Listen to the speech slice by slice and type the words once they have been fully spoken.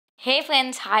Hey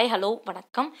friends, hi, hello,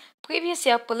 வணக்கம். Previous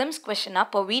year prelims question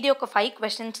அப்போ வீடியோக்கு 5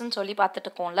 questions சொல்லி பார்த்துட்டு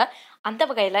இருக்கோம்ல. அந்த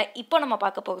வகையில் இப்போ நம்ம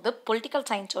பார்க்க போகிறது பொலிட்டிக்கல்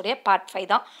சயின்ஸோடைய பார்ட் 5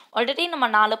 தான். ஆல்ரெடி நம்ம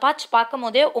 4 பார்ட்ஸ் பார்க்கும்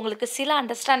போதே உங்களுக்கு சில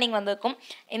அண்டர்ஸ்டாண்டிங் வந்திருக்கும்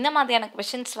எந்த மாதிரியான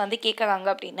கொஷின்ஸ் வந்து கேட்குறாங்க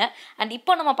அப்படின்னு. அண்ட்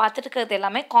இப்போ நம்ம பார்த்துட்டு இருக்கிறது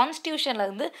எல்லாமே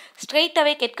கான்ஸ்டியூஷன்லேருந்து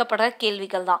ஸ்ட்ரெயிட்டாகவே கேட்கப்படுற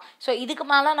கேள்விகள் தான். ஸோ இதுக்கு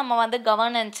மேலே நம்ம வந்து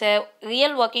governance,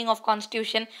 real working of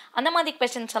constitution அந்த மாதிரி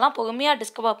கொஷின்ஸ் எல்லாம் பொறுமையாக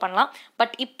டிஸ்கவர் பண்ணலாம்.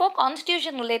 பட் இப்போ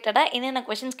கான்ஸ்டியூஷன் ரிலேட்டடாக என்னென்ன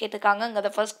கொஷின்ஸ்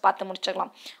கேட்டிருக்காங்கிறத ஃபர்ஸ்ட் பார்த்து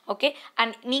முடிச்சிடலாம். ஓகே,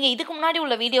 அண்ட் நீங்கள் இதுக்கு முன்னாடி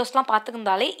உள்ள வீடியோஸ்லாம்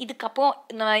பார்த்துருந்தாலே இதுக்கப்புறம்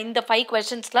இந்த 5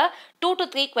 questions-ல 2 to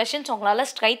 3 questions உங்களால்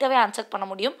ஸ்ட்ரைட்டாகவே ஆன்சர் பண்ண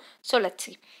முடியும். So let's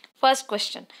see. First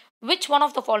question. Which one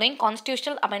of the following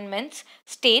constitutional amendments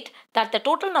state that the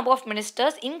total number of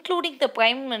ministers, including the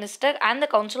Prime Minister and the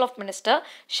Council of Ministers,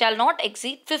 shall not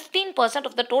exceed 15%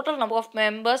 of the total number of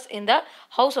members in the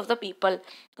House of the People?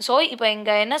 So இப்போ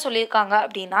இங்கே என்ன சொல்லியிருக்காங்க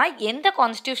அப்படின்னா, எந்த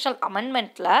constitutional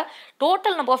அமெண்ட்மெண்ட்டில்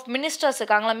total number of ministers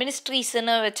இருக்காங்களா,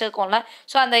 மினிஸ்ட்ரிஸ்ன்னு வச்சுருக்கோம்ல.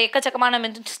 So அந்த எக்கச்சக்கமான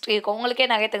மினிஸ்ட்ரி இருக்கும், உங்களுக்கே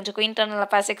நிறைய தெரிஞ்சுக்கும். இன்டர்னல்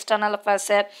அஃபேர்ஸ், எக்ஸ்டர்னல்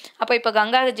அஃபேர்ஸு, அப்போ இப்போ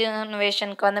கங்கா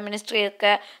ரிஜர்வேஷனுக்கு வந்து மினிஸ்ட்ரி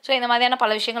இருக்குது. ஸோ இந்த மாதிரியான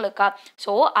பல விஷயங்கள் இருக்கா.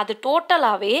 ஸோ அது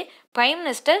டோட்டலாகவே பிரைம்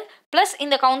மினிஸ்டர் ப்ளஸ்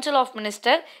இந்த கவுன்சில் ஆஃப்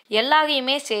மினிஸ்டர்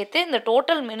எல்லாரையுமே சேர்த்து இந்த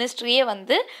டோட்டல் மினிஸ்ட்ரியே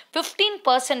வந்து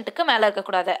 15%க்கு மேலே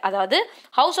இருக்கக்கூடாது. அதாவது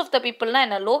ஹவுஸ் ஆஃப் த பீப்புள்னால்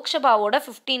என்ன, லோக்சபாவோட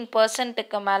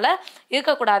 15%க்கு மேலே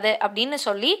இருக்கக்கூடாது அப்படின்னு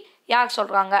சொல்லி யார்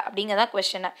சொல்கிறாங்க அப்படிங்கிறதா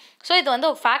கொஷினை. ஸோ இது வந்து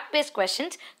ஒரு ஃபேக்ட் பேஸ்ட்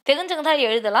கொஷின்ஸ். தெரிஞ்சுக்கிட்டா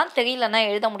எழுதலாம், தெரியலன்னா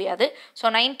எழுத முடியாது. So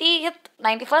 90th,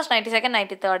 91st, 92nd,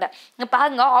 93rd இங்கே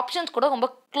பாருங்க, ஆப்ஷன்ஸ் கூட ரொம்ப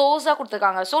க்ளோஸாக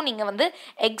கொடுத்துருக்காங்க. ஸோ நீங்கள் வந்து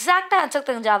எக்ஸாக்டாக ஆன்சர்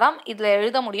தெரிஞ்சாதான் இதில்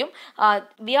எழுத முடியும்.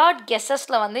 வியர்ட்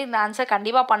கெஸஸில் வந்து இந்த ஆன்சர்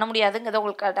கண்டிப்பாக பண்ண முடியாதுங்கிறத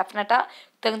உங்களுக்கு டெஃபினட்டாக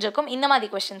தெரிஞ்சிருக்கும் இந்த மாதிரி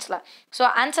கொஷின்ஸில். ஸோ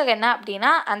ஆன்சர் என்ன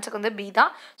அப்படின்னா, ஆன்சர் வந்து பி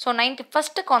தான். ஸோ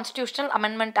 91st கான்ஸ்டியூஷனல்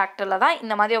அமெண்ட்மெண்ட் ஆக்டில் தான்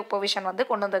இந்த மாதிரி ஒரு ப்ரொவிஷன் வந்து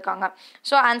கொண்டு வந்திருக்காங்க.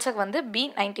 ஸோ ஆன்சர் வந்து பி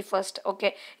 91st. ஓகே,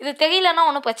 இது தெரியலன்னா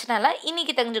ஒன்றும் பிரச்சனை இல்லை,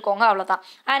 இன்றைக்கி தெரிஞ்சுக்கோங்க, அவ்வளோதான்.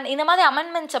 அண்ட் இந்த மாதிரி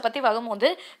அமெண்ட்மெண்ட்ஸை பற்றி வரும்போது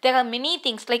there are many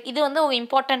things. Like இது வந்து ஒரு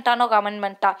இம்பார்ட்டண்ட்டான ஒரு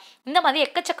அமெண்ட்மெண்ட்டாக, இந்த மாதிரி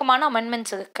எக்கச்சக்கமான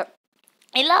அமெண்ட்மெண்ட்ஸ் இருக்குது.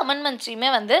 எல்லா அமெண்ட்மெண்ட்ஸையுமே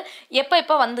வந்து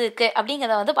எப்போ வந்துருக்கு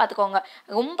அப்படிங்கிறத வந்து பார்த்துக்கோங்க.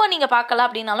 ரொம்ப நீங்கள் பார்க்கலாம்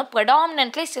அப்படின்னாலும்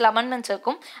ப்ரெடாமினென்ட்லி சில அமெண்ட்மெண்ட்ஸ்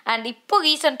இருக்கும். அண்ட் இப்போ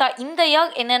ரீசெண்டாக இந்த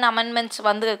இயர் என்னென்ன அமெண்ட்மெண்ட்ஸ்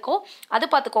வந்துருக்கோ அது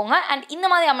பார்த்துக்கோங்க. அண்ட் இந்த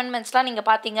மாதிரி அமெண்ட்மெண்ட்ஸ்லாம் நீங்கள்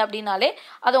பார்த்தீங்க அப்படின்னாலே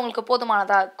அது உங்களுக்கு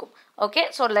போதுமானதாக இருக்கும். Okay,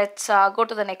 so let's go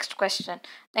to the next question.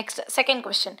 Second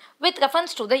question. With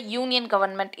reference to the union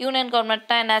government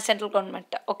and central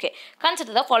government. Okay,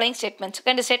 consider the following statements.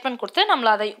 ரெண்டு ஸ்டேட்மெண்ட் கொடுத்து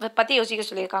நம்மளை அதை பற்றி யோசிக்க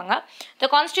சொல்லியிருக்காங்க. The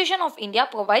Constitution of India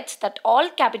provides that all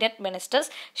cabinet ministers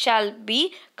shall be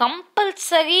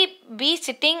compulsory be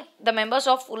sitting the members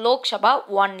of Lok Sabha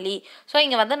only. So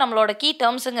இங்கே வந்து நம்மளோட கீ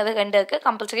டேர்ம்ஸுங்கிறது ரெண்டு இருக்குது.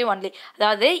 கம்பல்சரி ஒன்லி,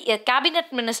 அதாவது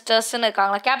கேபினெட் மினிஸ்டர்ஸ்ன்னு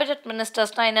இருக்காங்களா. கேபினெட்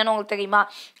மினிஸ்டர்ஸ்னால் என்னென்னு உங்களுக்கு தெரியுமா?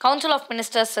 கவுன்சில் ஆஃப்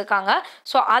மினிஸ்டர்ஸ் இருக்காங்க.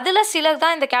 ஸோ அதில் சிலர்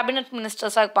தான் இந்த கேபினெட்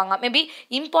மினிஸ்டர்ஸாக இருப்பாங்க. மேபி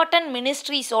இம்பார்ட்டன்ட்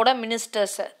மினிஸ்ட்ரிஸோட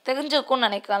மினிஸ்டர்ஸு தெரிஞ்சிருக்கும்னு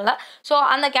நினைக்கிறேன்ல. ஸோ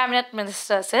அந்த கேபினெட்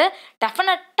மினிஸ்டர்ஸு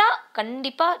டெஃபினட்டாக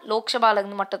கண்டிப்பாக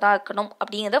லோக்சபாலேருந்து மட்டும் தான் இருக்கணும்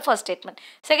அப்படிங்கிறது ஃபர்ஸ்ட் ஸ்டேட்மெண்ட்.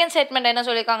 செகண்ட் ஸ்டேட்மெண்ட் என்ன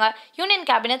சொல்லியிருக்காங்க? Union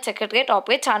cabinet secretariat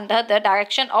operates under the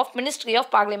direction of ministry of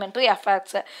parliamentary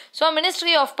affairs. So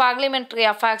ministry of parliamentary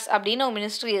affairs அப்படின்னு ஒரு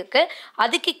மினிஸ்ட்ரி இருக்குது.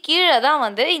 அதுக்கு கீழே தான்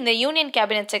வந்து இந்த யூனியன்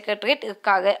கேபினெட் செக்ரட்டரியேட்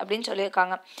இருக்காங்க அப்படின்னு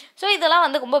சொல்லியிருக்காங்க. ஸோ இதெல்லாம்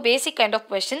வந்து ரொம்ப பேசிக் கைண்ட் ஆஃப்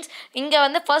கொஸ்டின்ஸ். இங்கே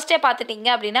வந்து ஃபர்ஸ்டே பார்த்துட்டிங்க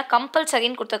அப்படின்னா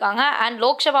கம்பல்சரின்னு கொடுத்துருக்காங்க அண்ட்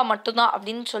லோக்சபா மட்டும்தான்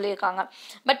அப்படின்னு சொல்லியிருக்காங்க.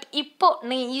 பட்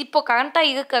இப்போ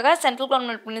கரண்ட்டாக இருக்கிற சென்ட்ரல்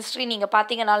கவர்மெண்ட் மினிஸ்ட்ரி நீங்கள்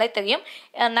பார்த்தீங்கன்னாலே தெரியும்,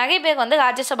 நிறைய பேர் வந்து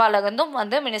ராஜ்யசபாவிலேருந்தும்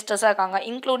வந்து மினிஸ்டர்ஸாக இருக்காங்க,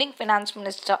 including finance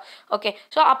minister. Okay,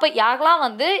 so அப்போ யாரெல்லாம்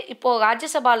வந்து இப்போது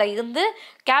ராஜ்யசபாவில் இருந்து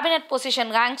கேபினெட்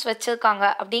பொசிஷன் ரேங்க்ஸ் வச்சுருக்காங்க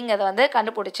அப்படிங்கிறத வந்து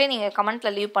கண்டுபிடிச்சி நீங்கள்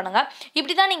கமெண்ட்டில் லீவ் பண்ணுங்கள்.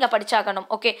 இப்படி தான் நீங்கள் படிச்சாகணும்.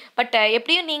 ஓகே, பட்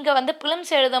எப்படியும் நீங்கள் வந்து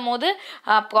ப்ரிலிம்ஸ் எழுதும் போது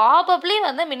ப்ராபப்ளி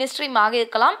வந்து மினிஸ்ட்ரி மாறி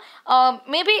இருக்கலாம்.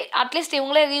 மேபி அட்லீஸ்ட்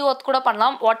இவங்களே ரீஒர்க் கூட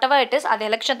பண்ணலாம். வாட் எவர் இட் இஸ், அது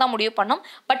எலெக்ஷன் தான் முடிவு பண்ணும்.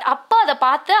 பட் அப்போ அதை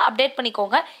பார்த்து அப்டேட்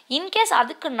பண்ணிக்கோங்க. இன்கேஸ்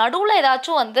அதுக்கு நடுவில்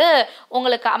ஏதாச்சும் வந்து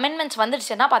உங்களுக்கு அமெண்ட்மெண்ட்ஸ்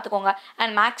வந்துடுச்சுன்னா பார்த்துக்கோங்க.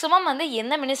 அண்ட் மேக்ஸிமம் வந்து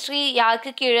எந்த மினிஸ்ட்ரி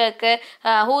யாருக்கு கீழே இருக்குது,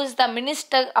 ஹூ இஸ் த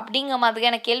மினிஸ்டர் அப்படிங்கிற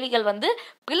மாதிரியான கேள்விகள் வந்து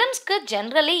ப்ரிலிம்ஸ்க்கு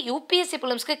ஜென்ரலி யூபிஎஸ்சி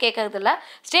ப்ரிலிம்ஸ்க்கு கேட்கறது இல்லை,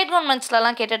 ஸ்டேட்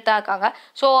கவர்மெண்ட்ஸ்லாம் கேட்டுட்டு தான் இருக்காங்க.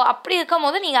 ஸோ அப்படி இருக்கும்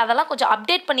போது நீங்கள் அதெல்லாம் கொஞ்சம்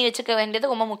அப்டேட் பண்ணி வச்சுக்க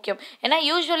வேண்டியது ரொம்ப முக்கியம். ஏன்னா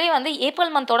யூஸ்வலி வந்து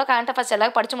ஏப்ரல் மந்தோட கரண்ட் அஃபேர்ஸ்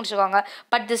எல்லாரும் படித்து முடிச்சுருவாங்க.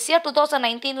 பட் திஸ் இயர்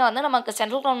 2019 வந்து நமக்கு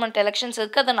சென்ட்ரல் கவர்மெண்ட் எலெக்ஷன்ஸ்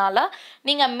இருக்கிறதுனால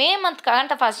நீங்கள் மே மந்த்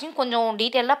கரண்ட் அஃபேர்ஸையும் கொஞ்சம்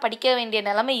டீட்டெயிலாக படிக்க வேண்டிய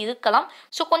நிலைமை இருக்கலாம்.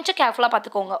 ஸோ கொஞ்சம் கேர்ஃபுல்லாக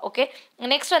பார்த்துக்கோங்க. ஓகே,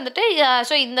 நெக்ஸ்ட் வந்துட்டு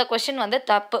ஸோ இந்த கொஸ்டின் வந்து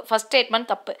தப்பு. ஃபர்ஸ்ட் ஸ்டேட்மெண்ட்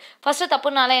தப்பு. ஃபர்ஸ்ட்டு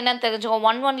தப்புனால என்னன்னு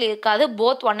தெரிஞ்சுக்கோங்க, 1 1 இருக்காது,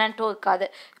 போத் 1 and 2 இருக்காது.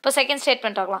 இப்போ செகண்ட்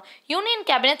ஸ்டேட்மெண்ட் ஆகலாம், யூனியன்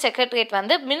கேபினெட் செக்ரட்டரியேட்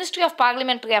வந்து மினிஸ்ட்ரி ஆஃப்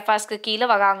பார்லிமெண்ட்ரி அஃபேர்ஸ்க்கு கீழே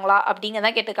வராங்களா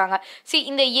அப்படிங்கிறதான் கேட்டிருக்காங்க.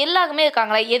 இந்த எல்லாருமே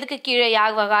இருக்காங்களா, எதுக்கு கீழே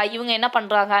யார் வரா, இவங்க என்ன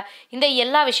பண்ணுறாங்க, இந்த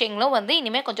எல்லா விஷயங்களும் வந்து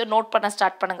இனிமேல் கொஞ்சம் நோட் பண்ண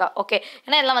ஸ்டார்ட் பண்ணுங்க. ஓகே,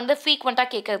 ஏன்னா எல்லாம் வந்து ஃப்ரீக்வெண்ட்டாக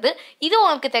கேட்குறது. இது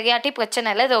உங்களுக்கு தெரியாட்டி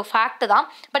பிரச்சனை இல்லை, இது ஒரு ஃபேக்ட் தான்.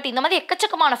 பட் இந்த மாதிரி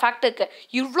எக்கச்சக்கமான ஃபேக்ட் இருக்குது.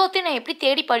 இவ்வளோத்தையும் நான் எப்படி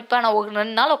தேடி படிப்பேன்? நான் ஒரு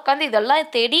 2 நாள் உட்காந்து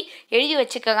இதெல்லாம் தேடி எழுதி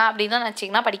வச்சுக்கிறேன் அப்படின்னு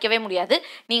நினச்சிங்கன்னா படிக்கவே முடியாது.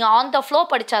 நீங்கள் ஆன் த ஃப்ளோ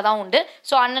படித்தாதான் உண்டு.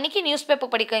 ஸோ அன்னன்னைக்கு நியூஸ்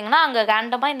பேப்பர் படிக்கிறீங்கன்னா அங்கே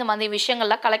ரேண்டமாக இந்த மாதிரி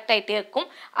விஷயங்கள்லாம் கலெக்ட் ஆகிட்டே இருக்கும்.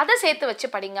 அதை சேர்த்து வச்சு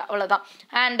படிங்க, அவ்வளோதான்.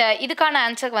 அண்ட் இதுக்கான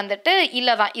ஆன்சர் வந்துட்டு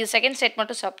இல்லை தான், இது செகண்ட்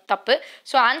ஸ்டேட்மெண்ட்டும் தப்பு.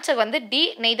 ஸோ ஆன்சர் வந்து டி,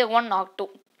 neither 1 nor 2.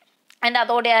 அண்ட்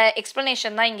அதோடைய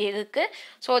எக்ஸ்ப்ளனேஷன் தான் இங்கே இருக்குது.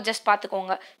 ஸோ ஜஸ்ட்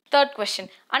பார்த்துக்கோங்க. Third question.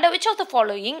 Under which of the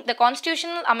following the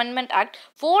Constitutional Amendment Act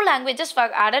 4 languages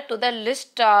were added to the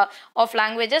list of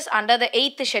languages under the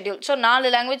 8th schedule? So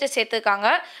 4 languages சேர்த்துருக்காங்க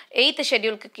 8th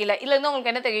scheduleக்கு கீழே. இதில்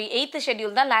உங்களுக்கு என்ன தெரியும்? 8th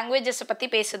schedule தான் லாங்குவேஜஸை பற்றி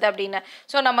பேசுது அப்படின்னு.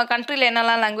 ஸோ நம்ம கண்ட்ரியில்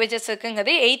என்னெல்லாம் லாங்குவேஜஸ்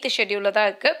இருக்குங்கிறது 8th schedule தான்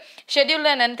இருக்குது.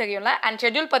 ஷெடியூலில் என்னென்னு தெரியும்ல. அண்ட்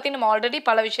ஷெடியூல் பற்றி நம்ம ஆல்ரெடி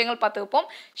பல விஷயங்கள் பார்த்துருப்போம்.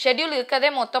 ஷெடியூல்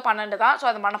இருக்கிறதே மொத்தம் 12 தான். ஸோ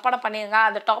அதை மனப்பாடம் பண்ணிடுங்க.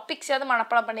 அந்த டாபிக்ஸாவது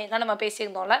மனப்பாடம் பண்ணிடுங்க. நம்ம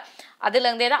பேசியிருந்தோம்ல,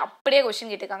 அதுலேருந்தே தான் அப்படியே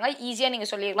கொஸ்டின் கேட்டுருக்காங்க. ஈஸியாக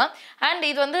நீங்கள் சொல்லிடலாம். அண்ட்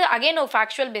இது வந்து அகைன் ஒரு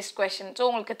ஃபேக்சுவல் பேஸ்ட் கொஸ்டின். ஸோ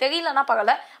உங்களுக்கு தெரியலன்னா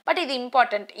பரவாயில்ல, பட் இது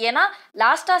இம்பார்ட்டன்ட். ஏன்னா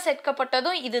லாஸ்ட்டாக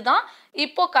சேர்க்கப்பட்டதும் இதுதான்.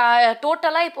 இப்போ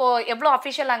டோட்டலாக இப்போது எவ்வளோ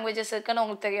அஃபிஷியல் லாங்குவேஜஸ் இருக்குன்னு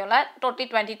உங்களுக்கு தெரியும்ல, டோட்டலி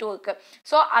 22 இருக்குது.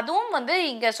 ஸோ அதுவும் வந்து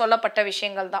இங்கே சொல்லப்பட்ட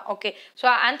விஷயங்கள் தான். ஓகே, ஸோ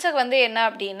ஆன்சர் வந்து என்ன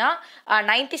அப்படின்னா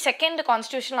 92nd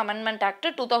கான்ஸ்டியூஷனல் அமெண்ட்மெண்ட் ஆக்ட்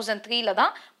 2003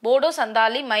 தான் போடோ,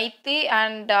 சந்தாலி, மைத்தி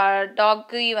அண்ட்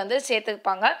டாக்ரி வந்து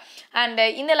சேர்த்துருப்பாங்க. அண்ட்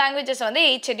இந்த லாங்குவேஜஸ் வந்து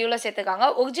 8th ஷெடியூலில் சேர்த்துருக்காங்க.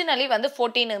 ஒரிஜினலி வந்து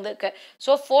 14 இருந்திருக்கு.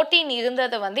 ஸோ 14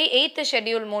 இருந்தது வந்து 8th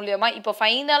ஷெடியூல் மூலியமாக இப்போ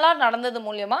ஃபைனலாக நடந்தது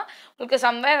மூலியமாக உங்களுக்கு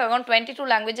சம்வேர் அரௌண்ட் 22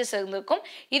 லாங்குவேஜஸ் இருந்திருக்கும்.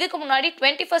 இதுக்கு முன்னாடி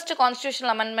 21st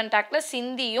கான்ஸ்டியூஷனல் அமெண்ட்மெண்ட் ஆக்டில்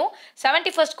சிந்தியும்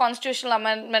 71st கான்ஸ்டியூஷனல்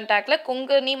அமெண்ட்மெண்ட் ஆக்டில்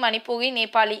கொங்கனி, மணிப்பூரி,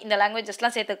 நேபாளி இந்த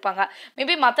லாங்குவேஜஸ்லாம் சேர்த்துருப்பாங்க.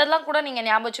 மேபி மற்றதெல்லாம் கூட நீங்கள்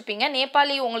ஞாபகம் வச்சுப்பீங்க.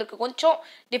 நேபாளி உங்களுக்கு கொஞ்சம்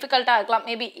டிஃபிகல்ட்டாக இருக்கலாம்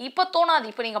மேபி. இப்போ தோணாது,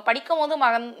 இப்போ நீங்கள் படிக்கும் போது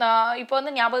இப்போ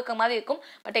வந்து ஞாபகம் இருக்க மாதிரி இருக்கும்.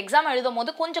 பட் எக்ஸாம் எழுதும்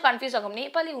போது கொஞ்சம் கன்ஃபியூஸ் ஆகும்.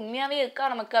 நேபாளி உண்மையாகவே இருக்கா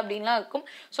நமக்கு அப்படின்லாம் இருக்கும்.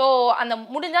 ஸோ அந்த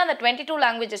முடிஞ்சால் அந்த 22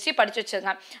 லாங்குவேஜஸையும் படிச்சு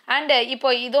வச்சுருங்க. அண்ட் இப்போ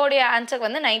இதோடைய ஆன்சர்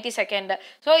வந்து 92nd.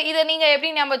 ஸோ இதை நீங்கள்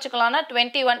எப்படி ஞாபகம் வச்சுக்கலாம்னா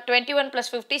 21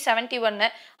 + 50 71.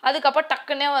 அதுக்கப்புறம்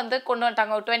டக்குன்னே வந்து கொண்டு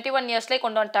வந்துட்டாங்க, ஒரு 21 இயர்ஸ்லேயே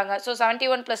கொண்டு வந்துட்டாங்க. ஸோ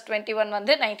 71 + 21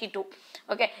 வந்து 92.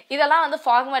 ஓகே, இதெல்லாம் வந்து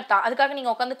ஃபார்மேட் தான். அதுக்காக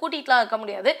நீங்கள் உட்காந்து கூட்டிகிட்டுலாம் இருக்க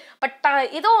முடியாது. பட்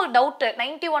ஏதோ ஒரு டவுட்டு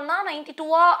 91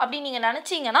 92 அப்படின்னு நீங்கள்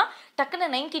நினச்சிங்கன்னா டக்குன்னு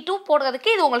 92 போடுறதுக்கு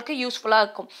இது உங்களுக்கு யூஸ்ஃபுல்லாக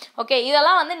இருக்கும். ஓகே,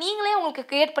 இதெல்லாம் வந்து நீங்களே உங்களுக்கு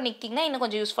கிரியேட் பண்ணிக்கிட்டிங்கன்னா இன்னும்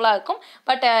கொஞ்சம் யூஸ்ஃபுல்லாக இருக்கும்.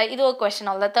 பட் இது ஒரு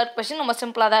கொஸ்டின். அவ்வளோ தேர்ட் கொஸ்டின் ரொம்ப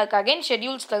சிம்பிளாக தான் இருக்குது. அகைன்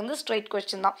ஷெடியூல்ஸ்லேருந்து ஸ்ட்ரெயிட்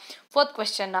கொஸ்டின் தான். Fourth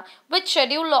question. Which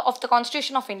schedule of the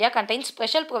Constitution of India contains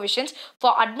special provisions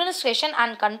for administration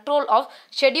and control of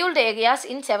scheduled areas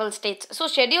in several states? So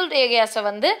scheduled areas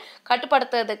வந்து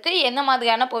கட்டுப்படுத்துறதுக்கு என்ன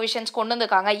மாதிரியான ப்ரொவிஷன்ஸ் கொண்டு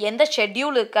வந்திருக்காங்க, எந்த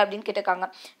ஷெட்யூல் இருக்குது அப்படின்னு கேட்டிருக்காங்க.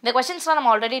 இந்த கொஸ்டின்ஸ்லாம்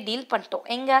நம்ம ஆல்ரெடி டீல் பண்ணிட்டோம்.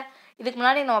 இதுக்கு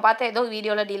முன்னாடி நம்ம பார்த்த ஏதோ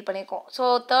வீடியோவில் டீல் பண்ணியிருக்கோம். So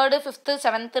 3rd, 5th,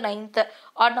 7th, 9th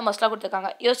add நம்பர்ஸ்லாம்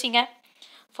கொடுத்துருக்காங்க. யோசிங்க.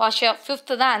 ஃபார் ஷியர் 5th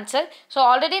தான் ஆன்சர். ஸோ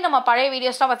ஆல்ரெடி நம்ம பழைய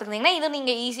வீடியோஸ்லாம் பார்த்துருந்தீங்கன்னா இது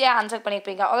நீங்கள் ஈஸியாக ஆன்சர்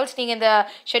பண்ணியிருப்பீங்க. ஆல்ஸ் நீங்கள் இந்த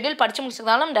ஷெட்யூல் படித்து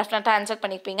முடிச்சிருந்தாலும் டெஃபினட்டாக ஆன்சர்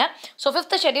பண்ணியிருப்பீங்க. So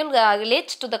 5th schedule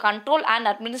relates to the control and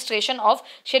administration of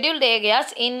scheduled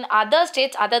areas in other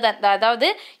states other than, அதாவது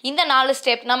இந்த 4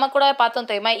 ஸ்டேட் நம்ம கூட பார்த்தோம்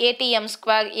தெரியுமா, ATM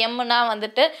ஸ்கொயர், எம்னா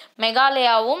வந்துட்டு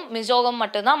மெகாலயாவும் மிசோரம்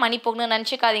மட்டும்தான், மணிப்பூர்னு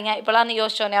நினச்சிக்காதீங்க, இப்போலாம்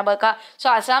யோசிச்சோம் ஞாபகா. ஸோ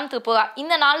அசாம், திரிபுரா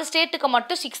இந்த 4 ஸ்டேட்டுக்கு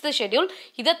மட்டும் 6th ஷெட்யூல்.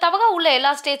 இதை தவிர உள்ள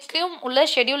எல்லா ஸ்டேட்ஸ்லையும் உள்ள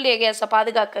ஷெட்யூல்டு ஏரியாஸை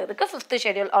பாதுகாக்கிறதுக்கு 5th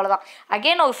ஷெட்யூல். அவ்வளோதான்.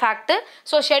 அகெயின் ஒரு ஃபேக்ட்.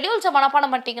 ஸோ ஷெட்யூல்ஸை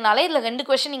மனப்பாடம் பண்ணிட்டீங்கனாலே இதில் 2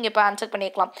 கொஸ்டின் நீங்கள் இப்போ ஆன்சர்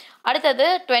பண்ணிக்கலாம். அடுத்தது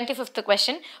 25th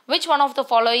question. Which one of the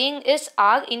following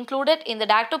R included in the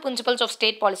directive principles of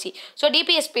state policy? So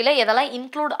டிபிஎஸ்பியில் எதெல்லாம்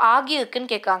இன்க்ளூட் ஆகியிருக்குன்னு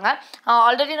கேட்காங்க.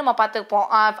 ஆல்ரெடி நம்ம பார்த்துருப்போம்.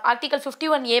 ஆர்டிகல்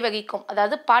 51A வரைக்கும்,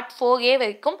 அதாவது பார்ட் 4A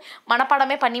வரைக்கும்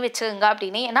மனப்பாடமே பண்ணி வச்சுருங்க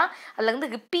அப்படின்னு. ஏன்னா அதில்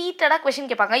வந்து ரிப்பீட்டடாக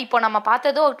கொஸ்டின் கேட்பாங்க. இப்போ நம்ம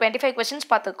பார்த்தது ஒரு 25 கொஸ்டின்ஸ்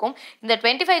பார்த்துருக்கோம். இந்த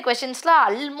 25 கொஸ்டின்ஸில்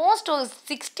ஆல்மோஸ்ட் ஒரு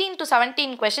 16 to 17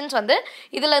 கொஸ்டின்ஸ் வந்து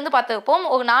இதுலேருந்து பார்த்துருப்போம்.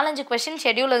 ஒரு 4-5 கொஸ்டின்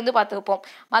ஷெட்யூல்லேருந்து பார்த்துருப்போம்.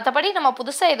 மற்றபடி நம்ம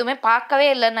புதுசாக எதுவுமே பார்க்கவே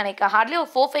இல்லைன்னு நினைக்கிறேன். ஹார்ட்லி ஒரு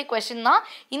 4-5 கொஸ்டின் தான்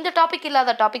இந்த டாபிக்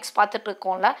இல்லாத டாபிக்ஸ் பார்த்துட்டு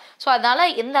இருக்கோம்ல. ஸோ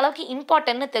அதனால் எந்த அளவுக்கு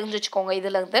இம்பார்ட்டன்ட்னு தெரிஞ்சு வச்சுக்கோங்க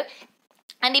இதுலேருந்து.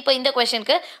 அண்ட் இப்போ இந்த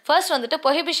கொஸ்டினுக்கு ஃபர்ஸ்ட் வந்துட்டு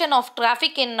prohibition of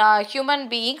traffic in human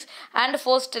beings and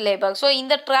forced labour. So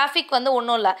இந்த டிராஃபிக் வந்து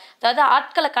ஒன்றும் இல்லை, அதாவது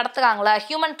ஆட்களை கடத்துறாங்களா,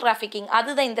 ஹியூமன் டிராஃபிக்கிங்,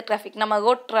 அதுதான் இந்த டிராஃபிக், நம்ம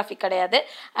ரோட் டிராஃபிக் கிடையாது.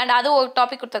 அண்ட் அது ஒரு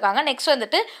டாபிக் கொடுத்துருக்காங்க. நெக்ஸ்ட்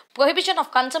வந்துட்டு prohibition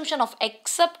of consumption of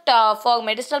except for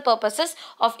medicinal purposes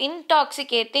of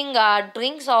intoxicating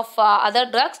drinks of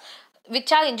other drugs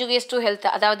which are injurious to health.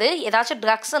 அதாவது ஏதாச்சும்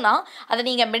ட்ரக்ஸ்னா அதை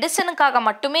நீங்கள் மெடிசனுக்காக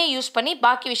மட்டுமே யூஸ் பண்ணி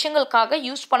பாக்கி விஷயங்களுக்காக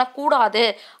யூஸ் பண்ணக்கூடாது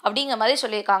அப்படிங்கிற மாதிரி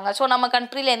சொல்லியிருக்காங்க. ஸோ நம்ம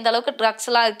கண்ட்ரியில் எந்த அளவுக்கு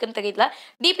ட்ரக்ஸ்லாம் இருக்குன்னு தெரியல.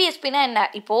 டிபிஎஸ்பினா என்ன,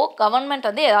 இப்போது கவர்மெண்ட்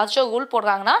வந்து ஏதாச்சும் ரூல்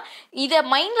போடுறாங்கன்னா இதை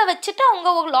மைண்டில் வச்சுட்டு அவங்க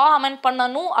ஒரு லா அமெண்ட்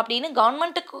பண்ணணும் அப்படின்னு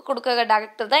கவர்மெண்ட்டுக்கு கொடுக்குற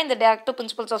டைரக்டர் தான் இந்த directive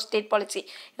principles of state policy.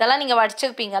 இதெல்லாம் நீங்கள்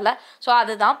படிச்சிருப்பீங்கல்ல. ஸோ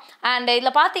அதுதான். அண்ட்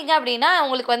இதில் பார்த்தீங்க அப்படின்னா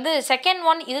உங்களுக்கு வந்து செகண்ட்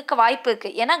ஒன் இருக்க வாய்ப்பு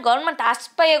இருக்குது. ஏன்னா கவர்மெண்ட்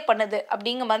ஆஸ்பயர் பண்ணுது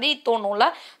அப்படிங்கிற மாதிரி தோணும்ல.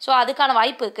 ஸோ அதுக்கான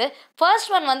வாய்ப்பு இருக்குது.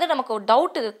 ஃபர்ஸ்ட் ஒன் வந்து நமக்கு ஒரு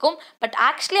டவுட் இருக்கும். பட்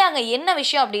ஆக்சுவலி அங்கே என்ன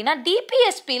விஷயம் அப்படின்னா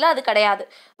டிபிஎஸ்பியில் அது கிடையாது.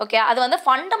 ஓகே, அது வந்து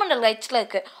ஃபண்டமெண்டல் ரைட்ஸில்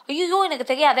இருக்குது. ஐயோ எனக்கு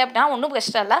தெரியாது அப்படின்னா ஒன்றும்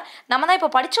பிரச்சனை இல்லை, நம்ம தான் இப்போ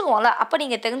படிச்சுக்குவோம்ல, அப்போ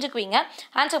நீங்கள் தெரிஞ்சுக்குவீங்க.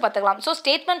 ஆன்சர் பார்த்துக்கலாம். So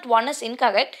statement 1 is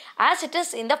incorrect as it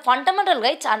is இந்த fundamental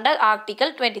rights under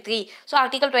article 23. So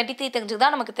article 23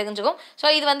 தெரிஞ்சுதான் நமக்கு தெரிஞ்சுக்கும். ஸோ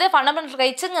இது வந்து ஃபண்டமெண்டல்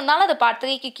ரைட்ஸுங்கிறதுனால அது பார்ட்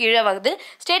 3க்கு கீழே வருது.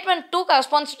 Statement 2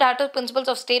 corresponds to directive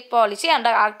principles of state policy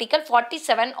under article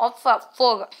 47 of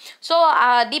 4. So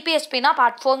டிபிஎஸ்பினா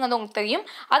part 4ங்கிறது உங்களுக்கு தெரியும்.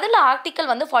 அதில் ஆர்டிக்கல்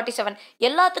வந்து 47.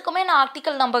 எல்லாத்துக்குமே நான்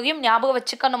ஆர்டிக்கல் நம்பரையும் ஞாபகம்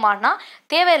வச்சுக்கணுமானா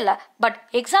தேவையில்லை. பட்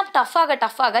எக்ஸாம்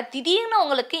டஃப்பாக திடீர்னு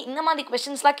உங்களுக்கு இந்த மாதிரி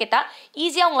கொஸ்டின்ஸ்லாம் கேட்டால்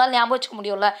ஈஸியாக உங்களால் ஞாபகம் வச்சுக்க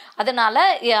முடியும்ல. அதனால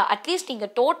அட்லீஸ்ட்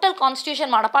நீங்கள் டோட்டல்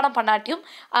கான்ஸ்டியூஷன் மனப்பாடம் பண்ணாட்டியும்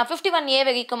 51A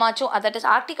வரைக்குமாச்சும், that is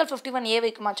article 51A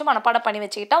வரைக்குமாச்சும் மனப்பாடம் பண்ணி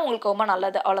வச்சுக்கிட்டா உங்களுக்கு ரொம்ப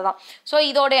நல்லது. அவ்வளோதான். ஸோ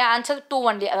இதோடைய ஆன்சர் 2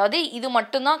 only. அதாவது இது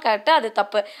மட்டும்தான் கரெக்டு, அது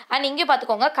தப்பு. அண்ட் இங்கே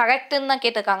பார்த்துக்கோங்க கரெக்டுன்னு தான்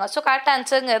கேட்டிருக்காங்க. ஸோ கரெக்ட்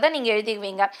ஆன்சருங்கிறத நீங்கள்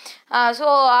எழுதிக்குவீங்க. ஸோ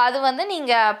அது வந்து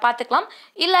நீங்கள் பார்த்துக்கலாம்.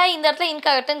 இல்லை இந்த இடத்துல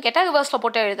இன்கரெக்டுன்னு கேட்டால் ரிவர்ஸில்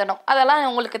போட்டு எழுதணும். அதெல்லாம்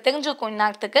உங்களுக்கு தெரிஞ்சுக்கும்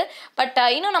இந்நேரத்துக்கு. பட்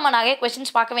இன்னும் நம்ம நிறைய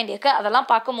கொஸ்டின்ஸ் பார்க்க வேண்டியிருக்கு. அதெல்லாம்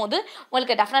பார்க்கும்போது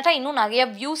உங்களுக்கு டெஃபினட்டாக இன்னும் நிறைய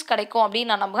வியூஸ் கிடைக்கும்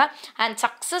அப்படின்னு நான் நம்புகிறேன். And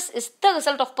success is the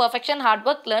result of perfection, hard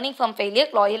work, learning from failure,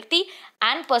 loyalty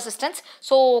and persistence.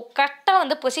 So கரெக்டாக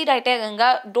வந்து ப்ரொசீட் ஆகிட்டே இருங்க.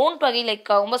 டோன்ட் வரி லைக்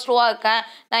ரொம்ப ஸ்லோவாக இருக்கேன்,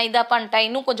 நான் இதை பண்ணிட்டேன்,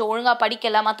 இன்னும் கொஞ்சம் ஒழுங்காக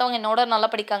படிக்கலை, மற்றவங்க என்னோட நல்லா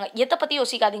படிக்காங்க, எதை பற்றி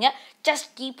யோசிக்காதீங்க. Just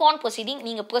keep on proceeding.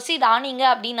 நீங்கள் ப்ரொசீட் ஆனீங்க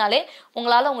அப்படின்னாலே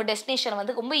உங்களால் உங்கள் டெஸ்டினேஷனை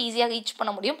வந்து ரொம்ப ஈஸியாக ரீச்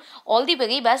பண்ண முடியும். All the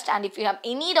very best. And if you have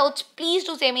any doubts please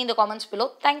to say me in the comments below.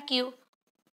 Thank you.